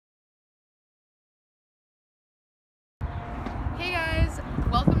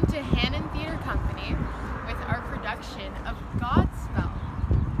Welcome to Hannon Theater Company with our production of Godspell.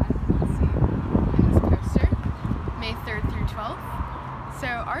 As you can see in this poster, May 3rd through 12th. So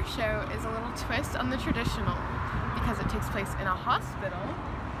our show is a little twist on the traditional because it takes place in a hospital,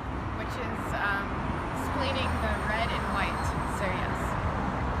 which is explaining the red and white. So yes,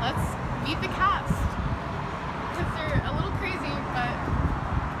 let's meet the cast because they're a little crazy, but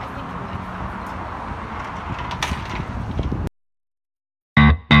I think you'll like them.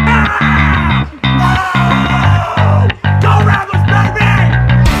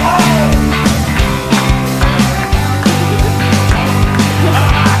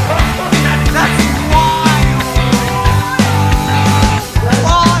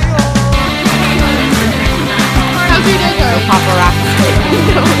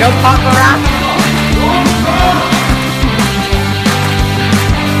 No paparazzi.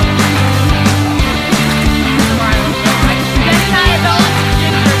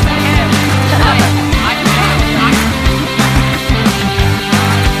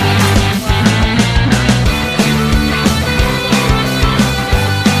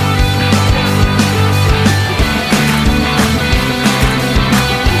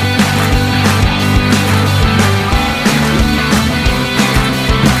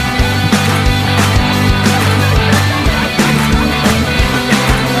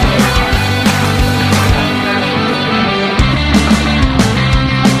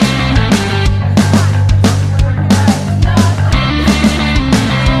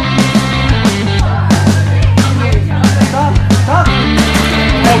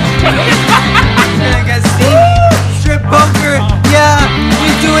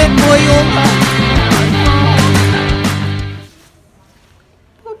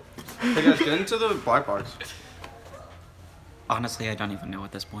 Hey guys, get into the black box. Honestly, I don't even know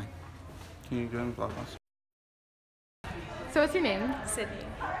at this point. Can you get in the black box? So what's your name? Sydney.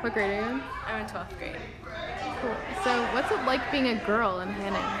 What grade are you in? I'm in 12th grade. Cool. So what's it like being a girl in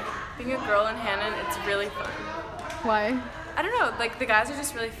Hannon? Being a girl in Hannon, it's really fun. Why? I don't know, like the guys are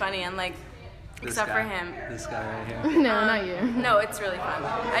just really funny and like, except for him. This guy right here. No, not you. No, it's really fun.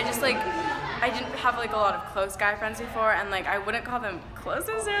 I didn't have like a lot of close guy friends before, and like I wouldn't call them close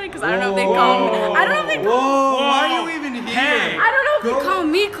necessarily because I don't know if they call me. I don't know if they call. Whoa! Why are you even here? I don't know if they call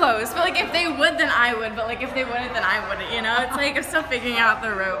me close, but like if they would, then I would. But like if they wouldn't, then I wouldn't. You know, it's like I'm still figuring out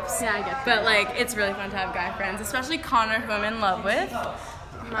the ropes. Yeah, I get that. But like it's really fun to have guy friends, especially Connor, who I'm in love with,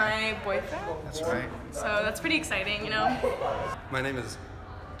 my boyfriend. That's right. So that's pretty exciting, you know. My name is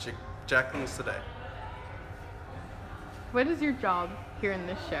Jacqueline Sade. What is your job here in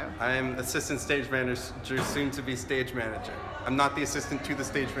this show? I am assistant stage manager, soon to be stage manager. I'm not the assistant to the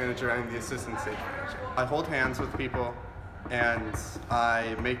stage manager, I'm the assistant stage manager. I hold hands with people and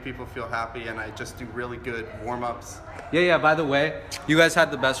I make people feel happy and I just do really good warm-ups. Yeah, by the way, you guys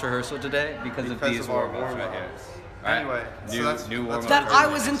had the best rehearsal today because of these our warm-ups right here. Anyway, so that's new warm-ups. That I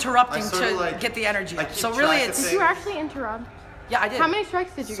was interrupting sorta to like- get the energy I up. keep So really track of it's... Did you actually interrupt? Yeah, I did. How many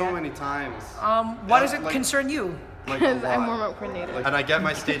strikes did you So get? many times. Why does it Like- concern you? Like a Because I'm lot. warm-up coordinator. And I get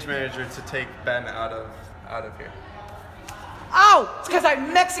my stage manager to take Ben out of here. Oh! It's because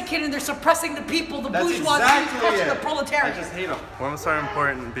I'm Mexican and they're suppressing the people, the bourgeoisie, suppressing the proletariat. I just hate them. Warm-ups are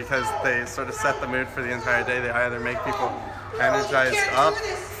important because they sort of set the mood for the entire day. They either make people energized up,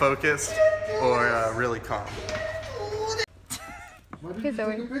 focused, or really calm. Hey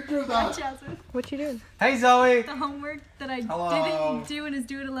Zoe, Hi, Jasmine. what you doing? Hey Zoe! The homework that I Hello. didn't do and is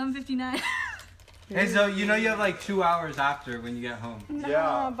due at 11:59. Hey Zoe, you know you have like 2 hours after when you get home.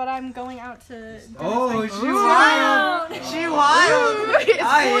 Yeah. But I'm going out to. Oh, she wild! She wild!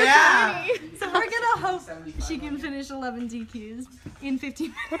 Oh yeah! So we're gonna hope she can finish 11 DQs in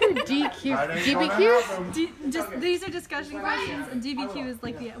 15 What are DQs? GBQs? These are discussion questions, and DBQ is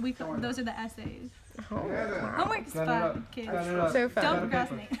like those are the essays. Homework's fun, kids. So fun. Don't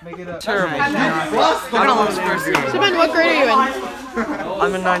procrastinate. Make it up. Terrible. I'm gonna lose first. Shimon, what grade are you in?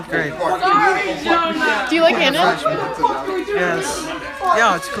 I'm in 9th grade. Do you like Hannon? Yes.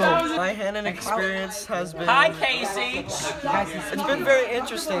 Yeah, it's cool. My Hannon experience has been... Hi, Casey! It's been very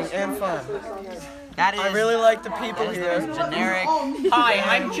interesting and fun. I really like the people here. Generic.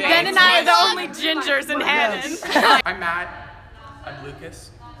 Hi, I'm James. Ben and I are the only gingers in Hannon. I'm Matt. I'm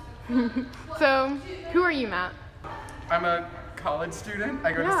Lucas. So, who are you, Matt? I'm a college student.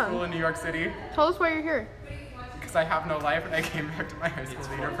 I go to school in New York City Tell us why you're here. because I have no life and I came here to my high school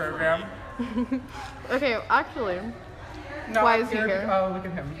leader program. Okay, actually, No, Why is he here? Oh, look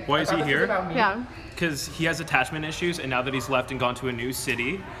at him. Why is he here? Yeah. Because he has attachment issues, and now that he's left and gone to a new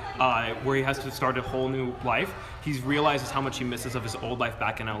city, where he has to start a whole new life, he realizes how much he misses of his old life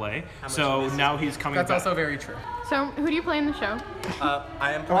back in LA. So now he's coming back. That's also very true. So, who do you play in the show?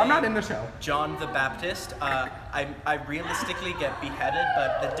 I am. Oh, I'm not in the show. John the Baptist. I realistically get beheaded,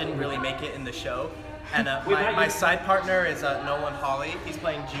 but that didn't really make it in the show. And my side partner is Nolan Hawley. He's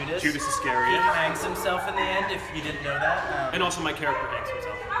playing Judas. Judas Iscariot. He hangs himself in the end, if you didn't know that. And also my character hangs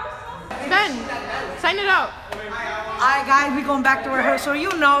himself. Ben, sign it out. Alright guys, we going back to rehearsal. You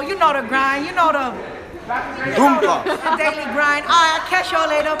know the grind, you know the daily grind. Alright, I'll catch y'all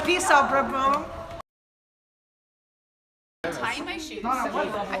later. Peace out, bro. Tying my shoes.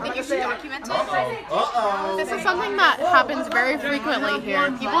 I think you should document it. This is something that happens very frequently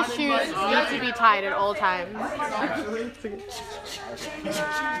here. People's shoes need to be tied at all times.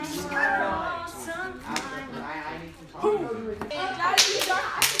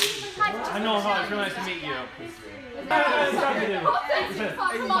 I know, it's really nice to meet you.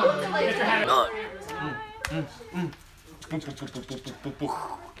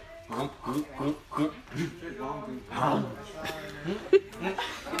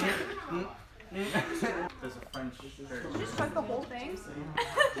 There's a French shirt. Just check the whole thing.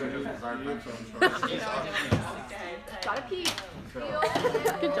 Gotta pee.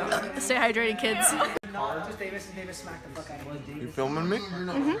 Good job. Stay hydrated, kids. Davis smacked the fuck out of me. You filming me?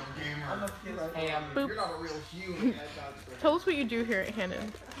 Boop. Tell us what you do here at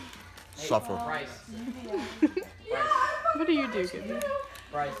Hannon. Suffer. What do you do, Gibby?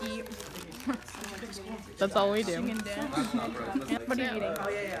 Eat. That's all we do. What are you eating?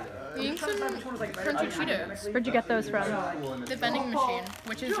 Eating some crunchy Cheetos. Where'd you get those from? The vending machine,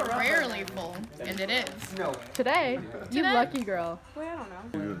 which is rarely full, and it is. Today? You lucky girl. What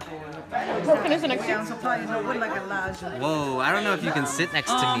kind is the next one? Whoa, I don't know if you can sit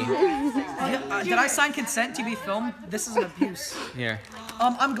next to me. Did I sign consent to be filmed? This is an abuse. Here.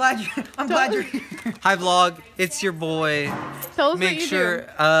 I'm glad you're here. Hi vlog, it's your boy. Tell us Make what you sure,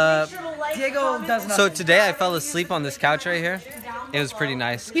 Diego does nothing. so today I fell asleep on this couch right here. It was pretty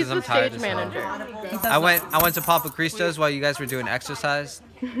nice He's because the I'm tired stage as hell. manager. I went to Papa Cristo's while you guys were doing exercise,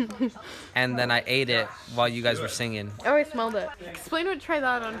 and then I ate it while you guys were singing. Oh, I smelled it. Explain what Try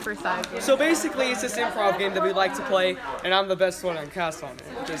That On for size. So basically, it's this improv game that we like to play, and I'm the best one on cast on it.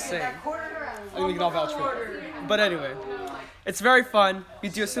 Just saying. I think we can all vouch for it. But anyway, it's very fun. You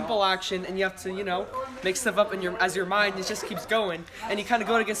do a simple action, and you have to, you know, make stuff up in as your mind it just keeps going, and you kind of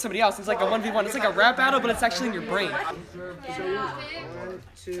go against somebody else. It's like a 1v1. It's like a rap battle, but it's actually in your brain. I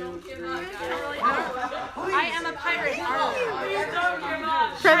am a pirate.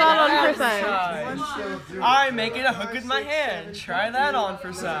 Try that on for size. I'm making a hook in my hand. Try that on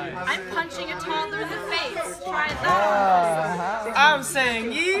for size. I'm punching a toddler in the face. Try that. I'm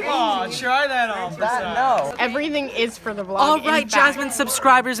saying yeehaw. Try that on for size. Everything is for the vlog. All right, Jasmine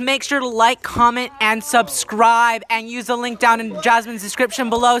subscribers, make sure to like, comment, and subscribe, and use the link down in Jasmine's description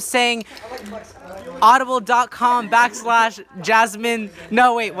below saying audible.com/Jasmine.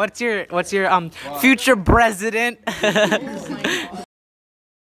 No, wait, what's your future president?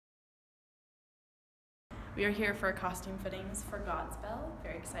 We are here for costume fittings for Godspell.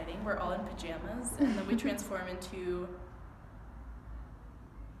 Very exciting. We're all in pajamas, and then we transform into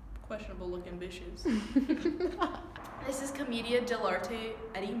questionable looking bitches. This is Commedia dell'arte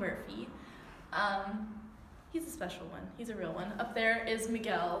Eddie Murphy. He's a special one. He's a real one. Up there is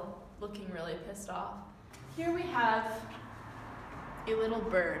Miguel, looking really pissed off. Here we have a little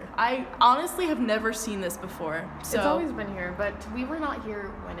bird. I honestly have never seen this before. So It's always been here, but we were not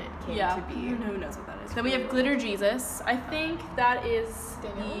here when it came to be. Who knows what that is. Then we have Glitter Jesus. I think that is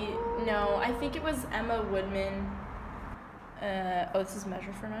I think it was Emma Woodman. This is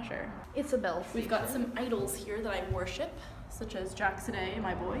Measure for Measure. It's a bell. We've got some idols here that I worship, such as Jack Today,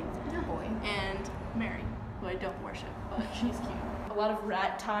 my boy. Your boy. And Mary, who I don't worship, but she's cute. A lot of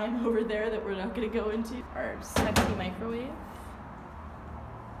rat time over there that we're not gonna go into. Our sexy microwave.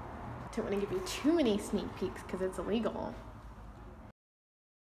 Don't want to give you too many sneak peeks because it's illegal.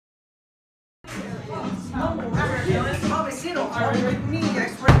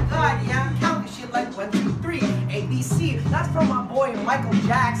 Like 1, 2, 3, ABC. That's from my boy Michael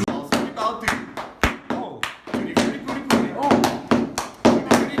Jackson.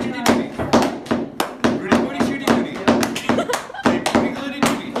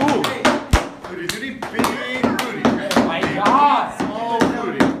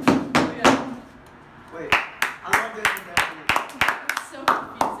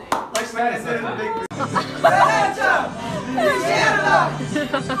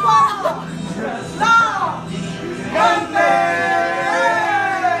 Grande!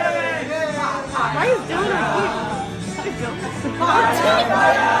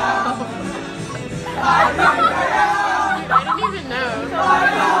 didn't even know.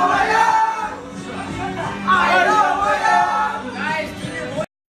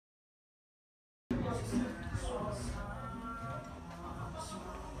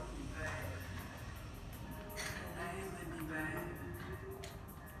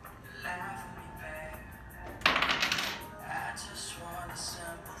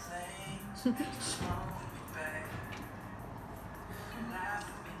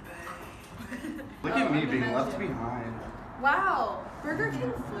 Look at me being left behind. Wow, Burger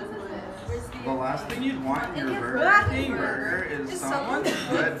King food. The last thing you'd want in your Burger King burger is someone's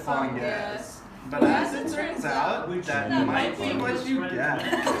foot fungus. But as it turns out, that might be what you get.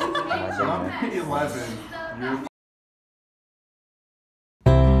 Number 11, you're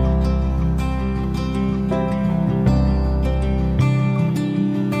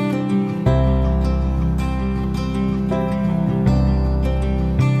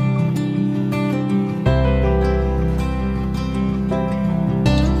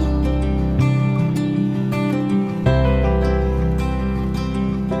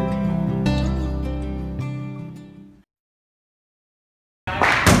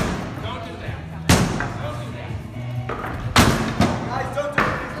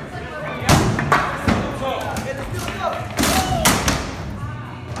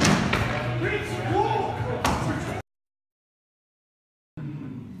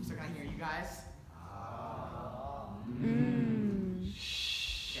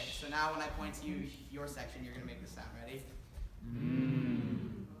Okay, so now when I point to you, your section, you're gonna make this sound. Ready?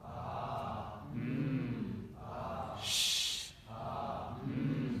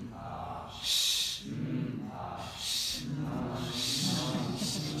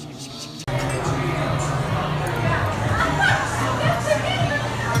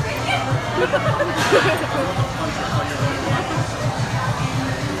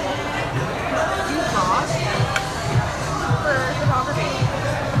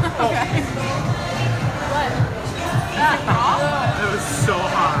 It was so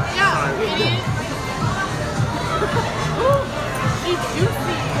hot.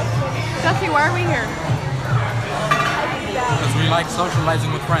 Jesse, why are we here? Because we like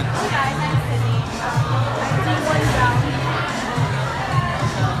socializing with friends.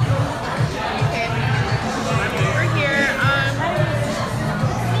 We're here.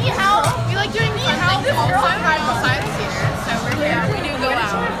 We like doing fun things also besides theater. So we're here. We do go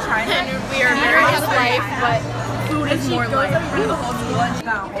out. And we are very into life, but food is more life.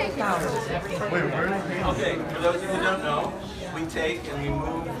 Okay, for those of you who don't know, we take and we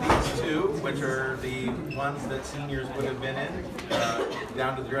move these two, which are the ones that seniors would have been in,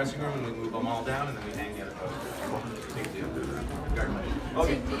 down to the dressing room, and we move them all down, and then we hang the other posters. Big deal.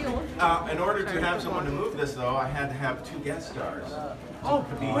 Okay. In order to have someone to move this, though, I had to have two guest stars.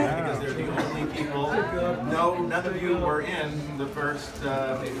 Because they're the only people. No, none of you were in the first.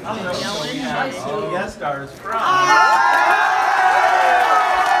 So we have two guest stars from.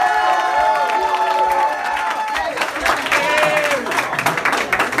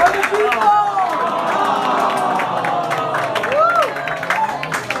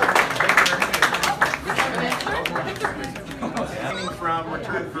 From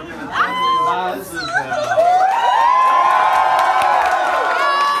Return for Minutes. This is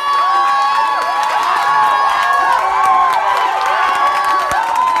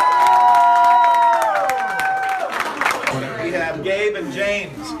we have Gabe and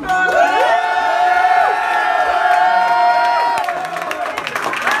James.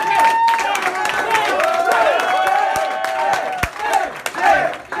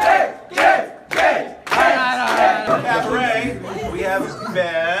 We have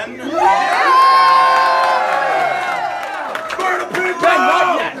Ben.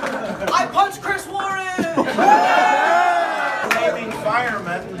 I punched Chris Warren! Saving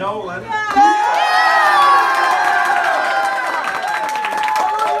fireman, Nolan.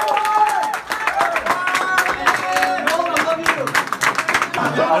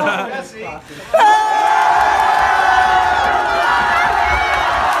 Jesse.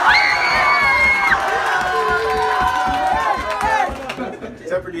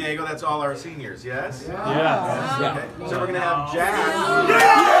 Except for Diego, that's all our seniors, yes? Yeah. Okay. So we're going to have Jack.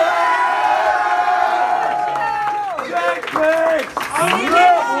 Jack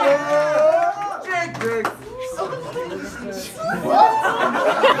Briggs!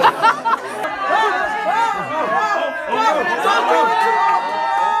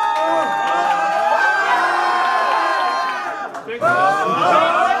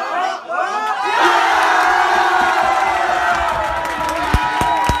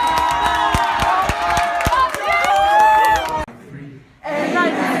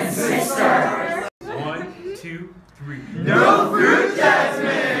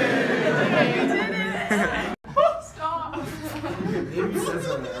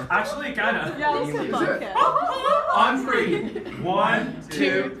 Actually, kinda. Yeah, let's go podcast. On 3. 1,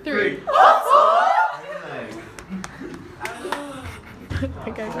 2, 3.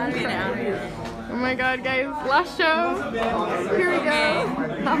 Okay, oh my god, guys, last show. Here we go.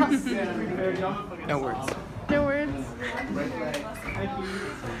 No words. No words.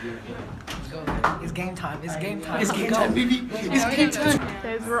 It's game time. It's game time. It's game time, baby. It's game time.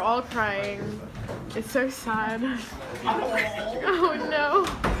 Guys, we're all crying. It's so sad. Oh no.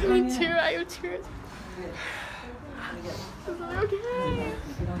 Me too. I have tears. Is it okay?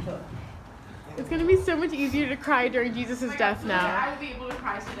 It's gonna be so much easier to cry during Jesus' death now. I'll be able to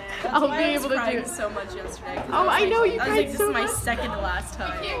cry today. I'll be able to do it it so much yesterday. Oh, I know you I was cried like, this so is my much. second to last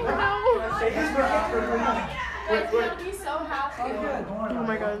time. Oh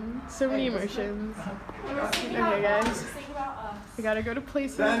my god, so many emotions. Okay, guys, we gotta go to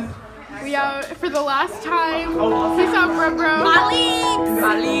places. We out for the last time. Peace out, bro. Maliks.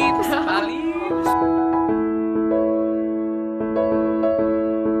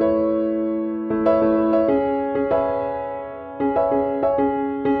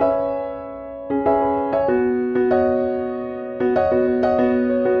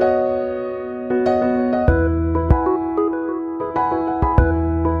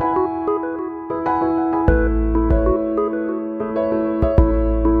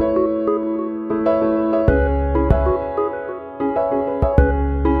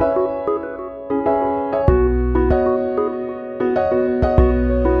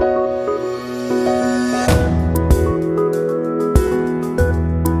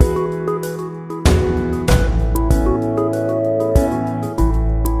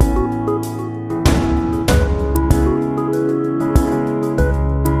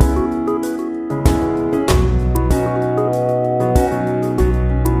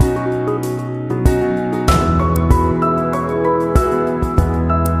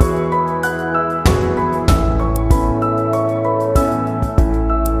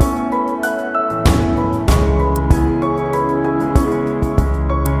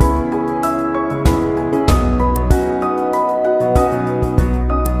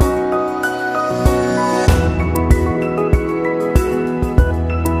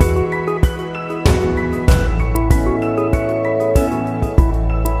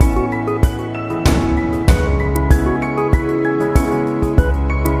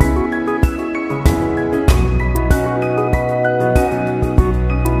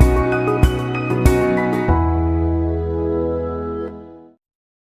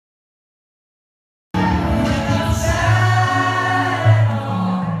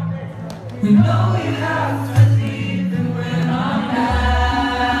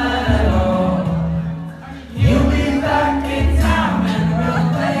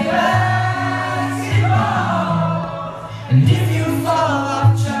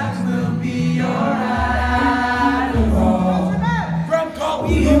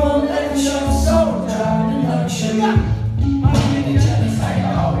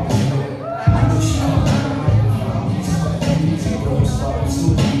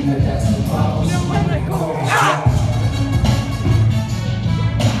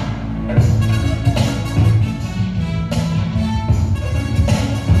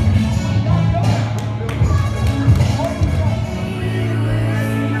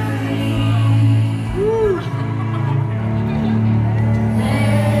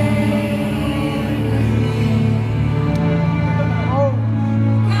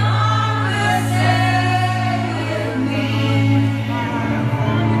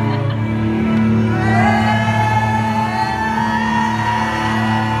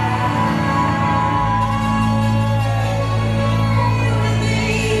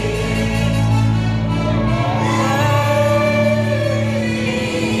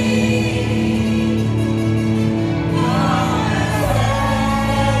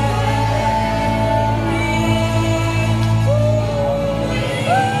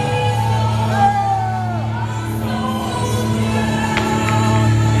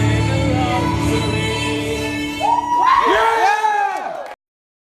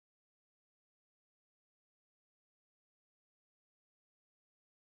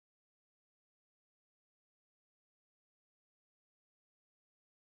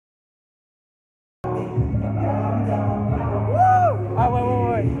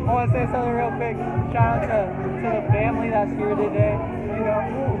 Wait. I want to say something real quick. Shout out to the family that's here today. You know,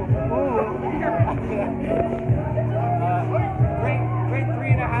 great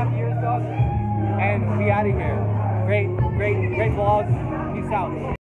 3.5 years, dog. And we out of here. Great vlogs. Peace out.